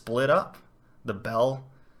got split up. The Bell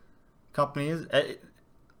companies,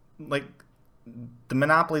 like the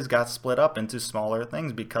monopolies, got split up into smaller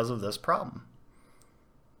things because of this problem.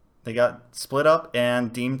 They got split up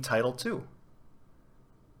and deemed Title II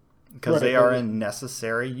because they are a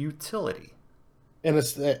necessary utility. And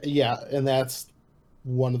it's and that's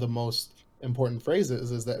one of the most important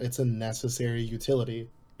phrases, is that it's a necessary utility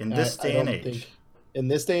In this day and age. In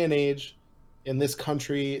this day and age, in this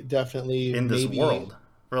country, definitely. In this world,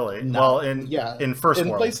 really. In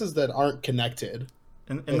places that aren't connected.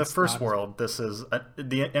 In the first world,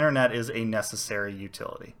 the internet is a necessary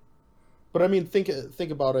utility. But I mean, think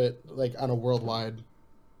about it like on a worldwide,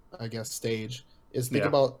 I guess, stage. Think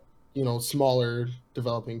about smaller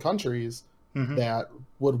developing countries that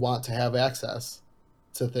would want to have access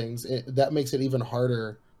to things. That makes it even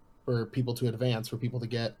harder for people to advance, for people to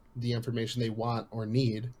get the information they want or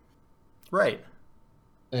need. Right.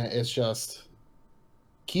 It's just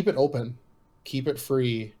keep it open, keep it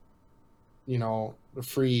free.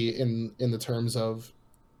 Free in the terms of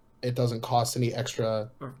it doesn't cost any extra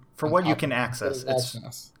for what you can access.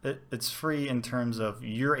 It's free in terms of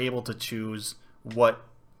you're able to choose what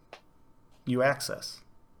you access,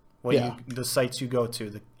 the sites you go to,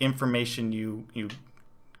 the information you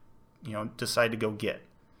decide to go get.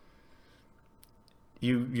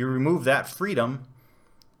 You remove that freedom,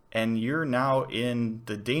 and you're now in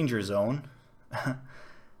the danger zone.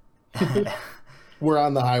 We're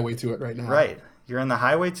on the highway to it right now. Right. You're on the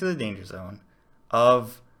highway to the danger zone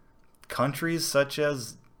of countries such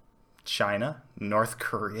as China, North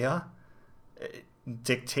Korea,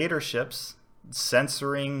 dictatorships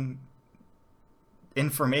censoring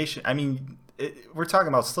information. I mean, we're talking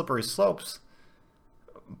about slippery slopes,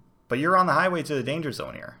 but you're on the highway to the danger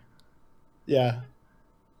zone here. Yeah.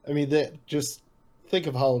 I mean, just think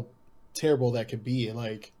of how terrible that could be.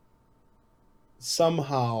 Like,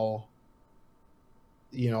 somehow,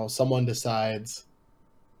 someone decides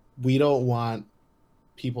we don't want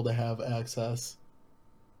people to have access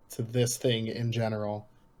to this thing in general,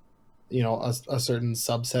 a certain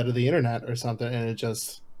subset of the internet or something, and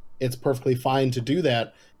it's perfectly fine to do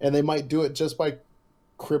that. And they might do it just by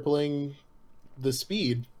crippling the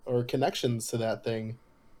speed or connections to that thing.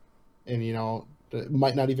 And, it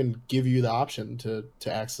might not even give you the option to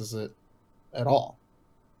access it at all.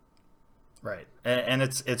 Right. And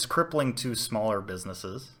it's crippling to smaller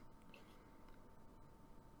businesses.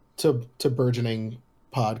 To burgeoning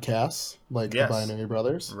podcasts like the Binary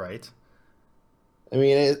Brothers. Right. I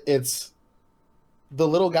mean, it's the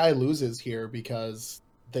little guy loses here because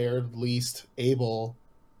they're least able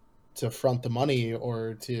to front the money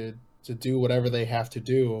or to do whatever they have to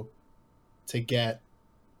do to get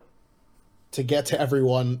to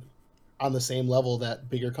everyone on the same level that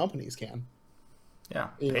bigger companies can. Yeah.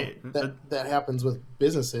 That happens with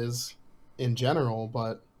businesses in general,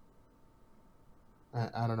 but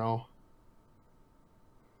I don't know.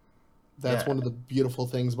 That's one of the beautiful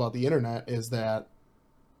things about the internet, is that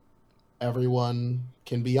everyone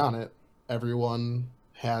can be on it. Everyone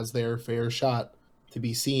has their fair shot to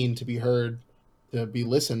be seen, to be heard, to be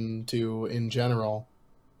listened to in general.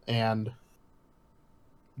 And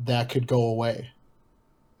that could go away.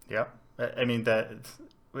 Yep. I mean, that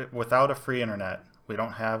without a free internet, we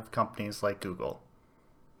don't have companies like Google.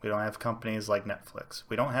 We don't have companies like Netflix.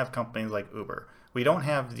 We don't have companies like Uber. We don't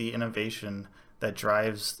have the innovation that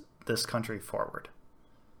drives this country forward.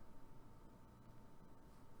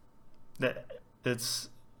 It's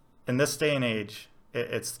in this day and age,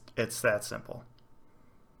 It's that simple.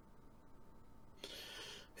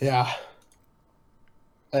 Yeah.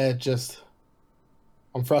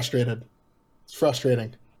 I'm frustrated. It's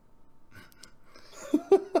frustrating.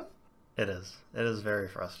 It is. It is very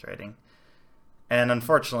frustrating. And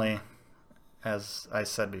unfortunately, as I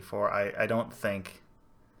said before, I don't think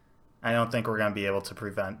we're going to be able to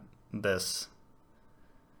prevent this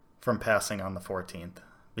from passing on the 14th,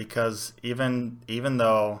 because even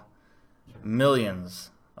though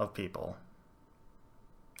millions of people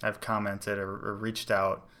have commented or reached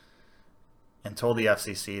out and told the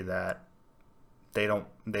FCC that they don't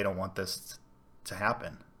want this to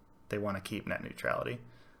happen, they want to keep net neutrality.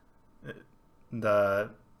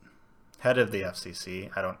 The head of the FCC,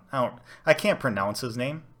 I can't pronounce his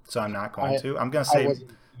name, so I'm not going to. I'm going to say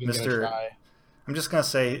Mr. I'm just going to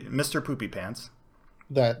say Mr. Poopy Pants.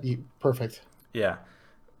 Perfect. Yeah.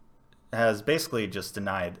 Has basically just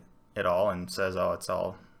denied it all and says, oh, it's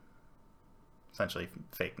all essentially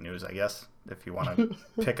fake news, I guess, if you want to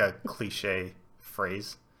pick a cliche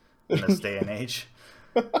phrase in this day and age.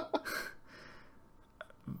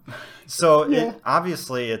 So yeah.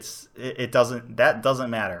 Obviously it doesn't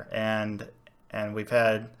matter, and we've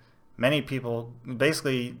had many people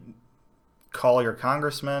basically call your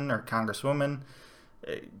congressman or congresswoman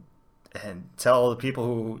and tell the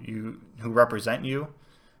people who represent you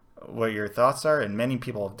what your thoughts are, and many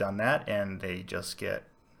people have done that, and they just get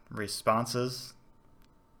responses,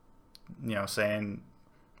 saying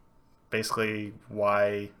basically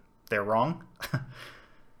why they're wrong.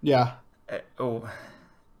 Yeah.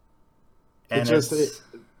 And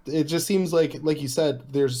it just seems like you said,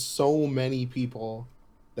 there's so many people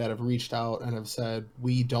that have reached out and have said,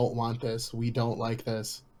 we don't want this, we don't like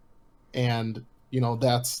this. And,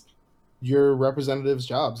 that's your representatives'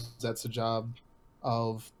 jobs. That's the job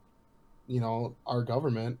of, our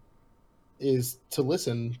government, is to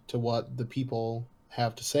listen to what the people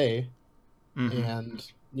have to say. Mm-hmm. And,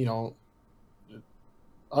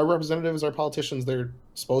 our representatives, our politicians, they're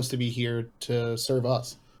supposed to be here to serve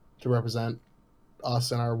us, to represent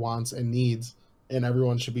us and our wants and needs. And every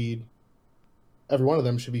one of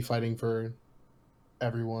them should be fighting for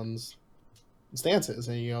everyone's stances.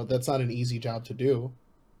 And, that's not an easy job to do.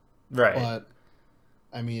 Right. But,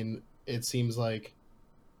 I mean, it seems like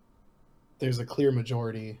there's a clear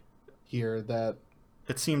majority here that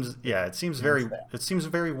it seems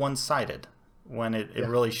very one-sided when it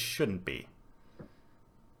really shouldn't be.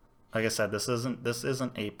 Like I said, this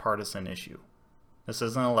isn't a partisan issue. This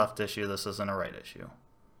isn't a left issue. This isn't a right issue.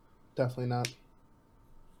 Definitely not.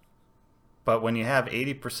 But when you have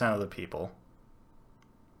 80% of the people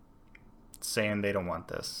saying they don't want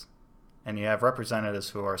this, and you have representatives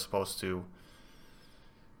who are supposed to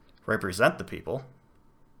represent the people,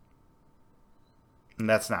 and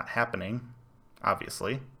that's not happening,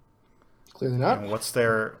 obviously. Clearly not. And what's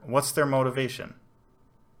their motivation?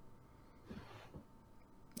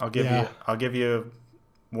 I'll give you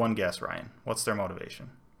one guess, Ryan. What's their motivation?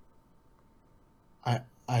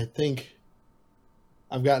 I think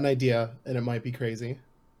I've got an idea, and it might be crazy.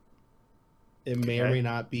 It may or may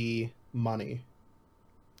not be money.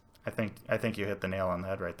 I think you hit the nail on the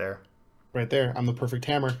head right there. Right there. I'm the perfect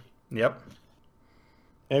hammer. Yep.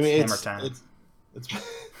 I mean, it's hammer time. It's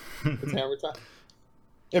hammer time.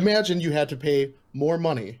 Imagine you had to pay more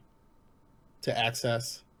money to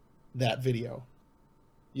access that video.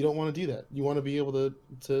 You don't want to do that. You want to be able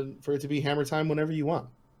to for it to be hammer time whenever you want.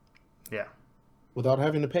 Yeah. Without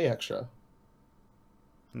having to pay extra.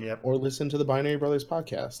 Yep. Or listen to the Binary Brothers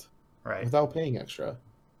podcast. Right. Without paying extra.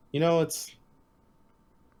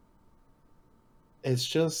 It's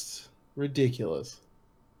just ridiculous.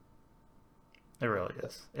 It really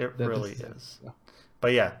is. It really is. Yeah.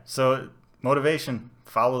 But yeah, so motivation,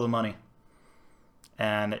 follow the money.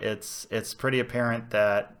 And it's pretty apparent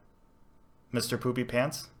that Mr. Poopy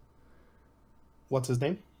Pants. What's his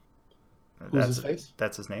name? Who's his face?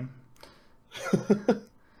 That's his name.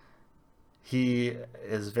 He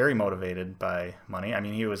is very motivated by money. I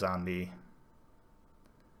mean, he was on the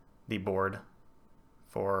board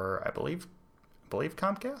for, I believe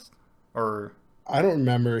Comcast, or I don't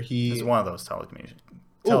remember. He's one of those telecommunication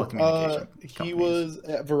companies. He was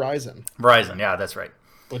at Verizon. Verizon, yeah, that's right.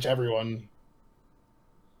 Which everyone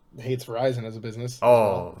hates Verizon as a business.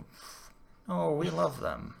 Oh, we love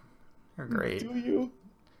them. They're great. Do you?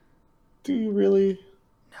 Do you really?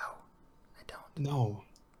 No, I don't. No.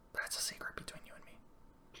 But it's a secret between you and me.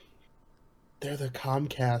 They're the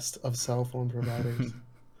Comcast of cell phone providers.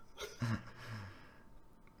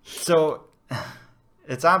 So,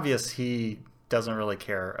 it's obvious he doesn't really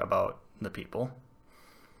care about the people.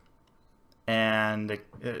 And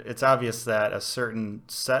it's obvious that a certain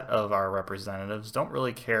set of our representatives don't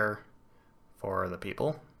really care for the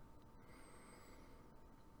people.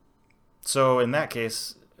 So in that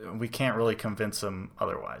case, we can't really convince them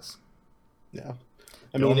otherwise. Yeah.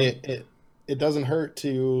 I mean, it doesn't hurt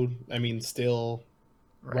to, still,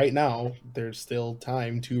 right now, there's still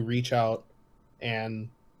time to reach out and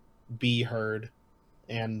be heard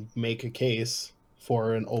and make a case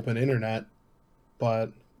for an open internet.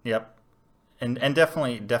 But yep. And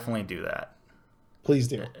definitely do that. Please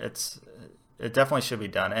do. It definitely should be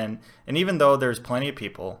done. And even though there's plenty of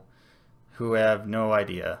people who have no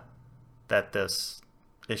idea that this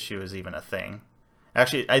issue is even a thing.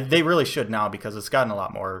 Actually, they really should now, because it's gotten a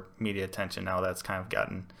lot more media attention now. That's kind of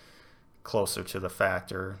gotten closer to the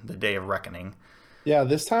fact, or the day of reckoning. Yeah,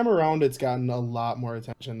 this time around it's gotten a lot more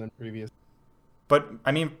attention than previous. But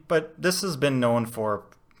this has been known for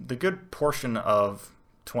the good portion of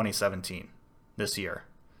 2017, this year.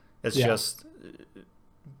 It's just,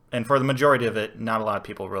 and for the majority of it, not a lot of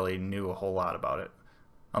people really knew a whole lot about it,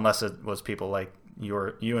 unless it was people like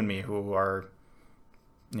you and me who are,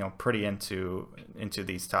 pretty into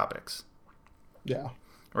these topics. Yeah.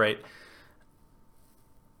 Right.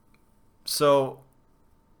 So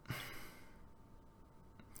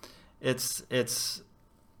it's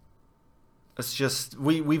just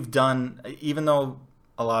we've done, even though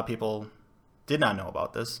a lot of people did not know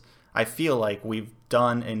about this, I feel like we've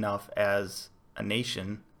done enough as a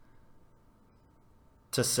nation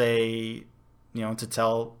to say, to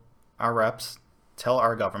tell our reps, tell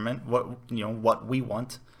our government what we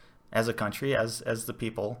want as a country, as the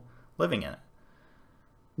people living in it.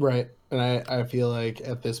 Right. And I feel like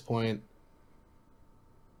at this point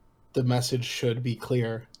the message should be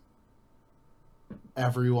clear.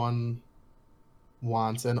 Everyone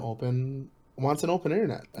wants an open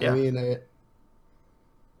internet. Yeah. I mean,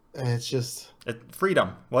 it's just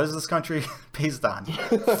freedom. What is this country based on?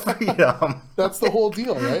 Freedom. That's the whole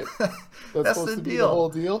deal, right? That's supposed to be the whole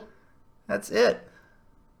deal. That's it.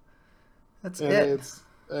 I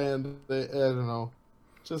don't know.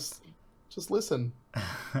 Just listen.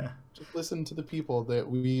 Just listen to the people that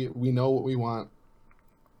we know what we want.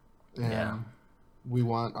 And we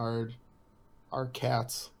want our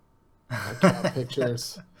cats, our cat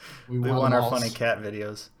pictures. We want our funny cat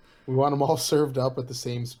videos. We want them all served up at the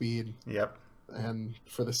same speed. Yep. And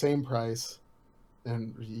for the same price.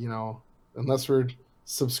 And, unless we're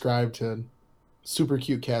subscribed to Super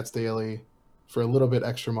Cute Cats Daily for a little bit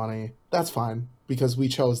extra money, that's fine, because we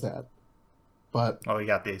chose that. But we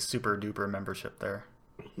got the super duper membership there.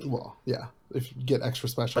 Well, yeah, if you get extra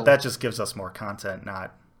special. But that just gives us more content,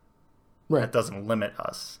 not right. That doesn't limit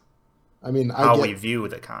us. I mean, how we view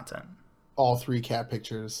the content. All 3 cat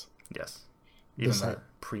pictures. Yes. Even the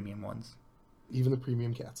premium ones. Even the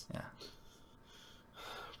premium cats. Yeah.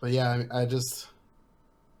 But yeah, there's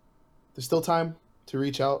still time to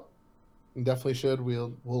reach out. You definitely should.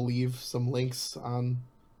 We'll leave some links on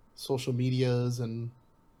social medias and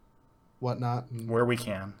whatnot. And where we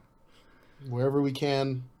can. Wherever we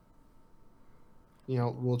can.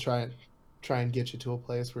 We'll try and get you to a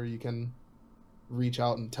place where you can reach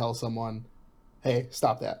out and tell someone, hey,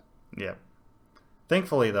 stop that. Yeah.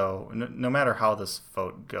 Thankfully, though, no matter how this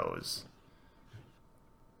vote goes,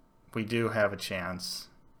 we do have a chance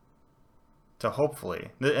to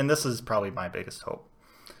hopefully, and this is probably my biggest hope,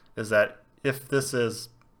 is that if this is,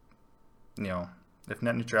 if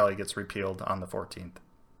net neutrality gets repealed on the 14th,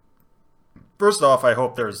 first off, I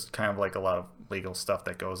hope there's kind of like a lot of legal stuff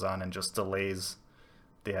that goes on and just delays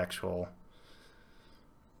the actual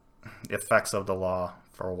effects of the law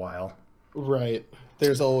for a while. Right.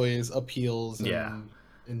 There's always appeals and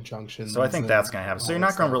injunctions. So I think that's going to happen. So you're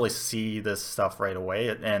not going to really see this stuff right away.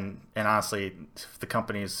 And honestly, the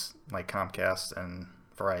companies like Comcast and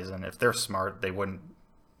Verizon, if they're smart, they wouldn't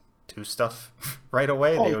do stuff right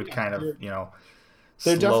away. They would kind of, they're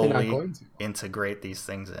slowly definitely not going to integrate these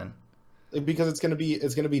things in. Because it's going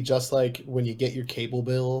to be just like when you get your cable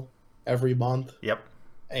bill every month. Yep.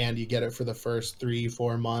 And you get it for the first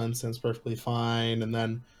 3-4 months and it's perfectly fine. And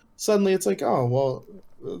then suddenly it's like, oh, well,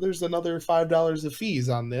 there's another $5 of fees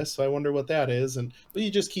on this. So I wonder what that is. But you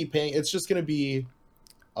just keep paying. It's just going to be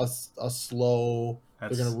a slow,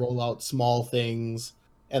 they're going to roll out small things.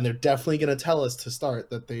 And they're definitely going to tell us to start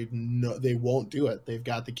that they won't do it. They've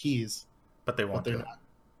got the keys. But they won't do it.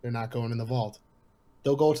 They're not going in the vault.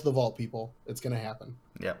 They'll go to the vault, people. It's going to happen.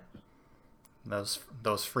 Yep.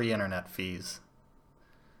 Those free internet fees.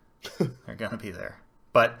 They're going to be there.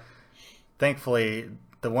 But thankfully,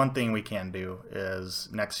 the one thing we can do is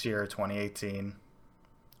next year, 2018,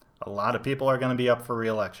 a lot of people are going to be up for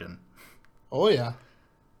re-election. Oh, yeah.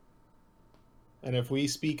 And if we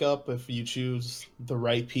speak up, if you choose the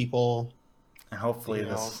right people, and hopefully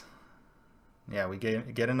we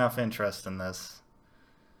get enough interest in this,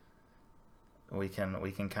 we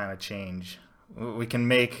can kind of change. We can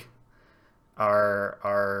make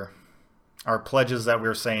our pledges that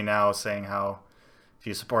we're saying now, saying how if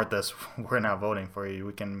you support this, we're not voting for you.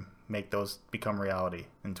 We can make those become reality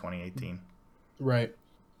in 2018. Right.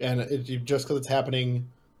 And just because it's happening,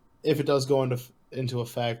 if it does go into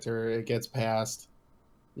effect or it gets passed,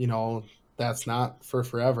 that's not for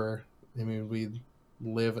forever. I mean, we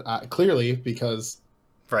live clearly because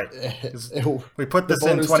right. We put this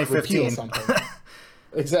in 2015.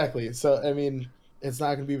 Exactly. So, I mean, it's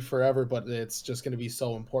not going to be forever, but it's just going to be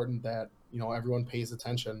so important that, everyone pays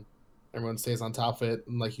attention. Everyone stays on top of it.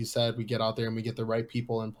 And like you said, we get out there and we get the right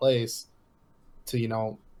people in place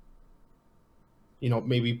to,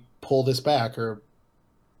 maybe pull this back or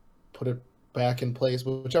put it back in place,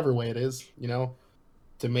 whichever way it is,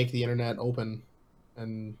 to make the internet open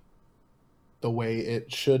and the way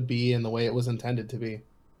it should be and the way it was intended to be.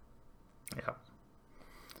 Yeah.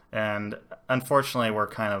 And unfortunately, we're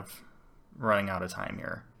kind of running out of time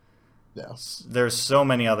here. Yeah. There's so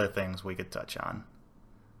many other things we could touch on.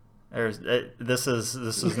 This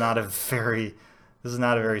is not a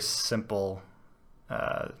very simple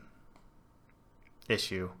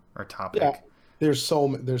issue or topic. Yeah. There's so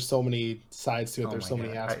many sides to it. There's so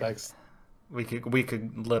many aspects. We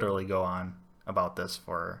could literally go on about this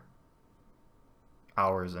for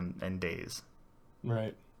hours and days.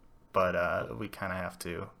 Right. But we kind of have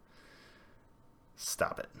to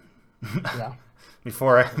stop it. Yeah.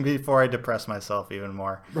 before I depress myself even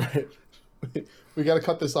more. Right. We got to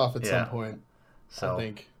cut this off at some point. So I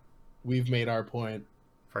think we've made our point.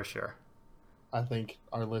 For sure. I think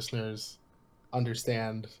our listeners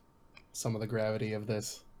understand some of the gravity of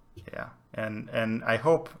this. Yeah. And I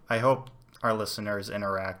hope our listeners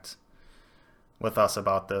interact with us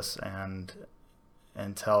about this and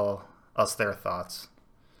tell us their thoughts,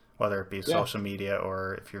 whether it be social media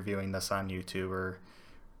or if you're viewing this on YouTube or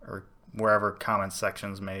wherever comment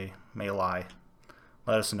sections may lie.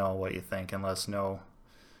 Let us know what you think and let us know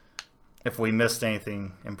if we missed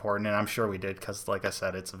anything important, and I'm sure we did because, like I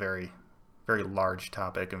said, it's a very, very large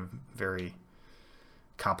topic and very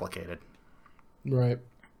complicated. Right.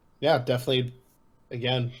 Yeah, definitely.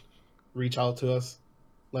 Again, reach out to us.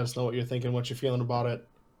 Let us know what you're thinking, what you're feeling about it.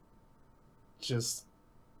 Just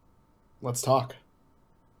let's talk.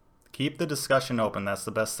 Keep the discussion open. That's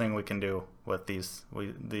the best thing we can do with these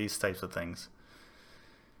types of things.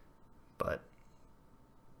 But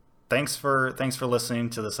thanks for listening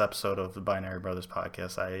to this episode of the Binary Brothers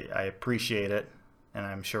podcast. I appreciate it, and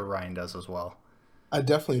I'm sure Ryan does as well. I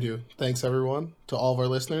definitely do. Thanks, everyone. To all of our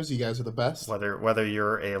listeners, you guys are the best. Whether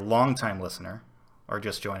you're a long-time listener or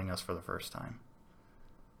just joining us for the first time.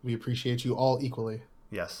 We appreciate you all equally.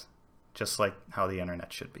 Yes, just like how the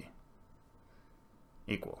internet should be.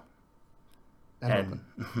 Equal. And open.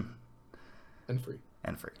 And free.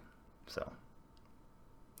 And free. So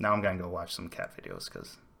now I'm going to go watch some cat videos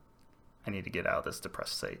because I need to get out of this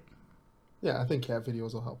depressed state. Yeah, I think cat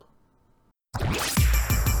videos will help.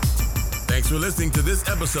 Thanks for listening to this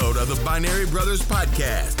episode of the Binary Brothers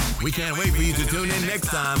Podcast. We can't wait for you to tune in next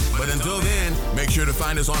time. But until then, make sure to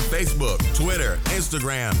find us on Facebook, Twitter,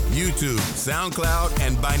 Instagram, YouTube, SoundCloud,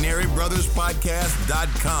 and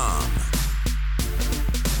BinaryBrothersPodcast.com.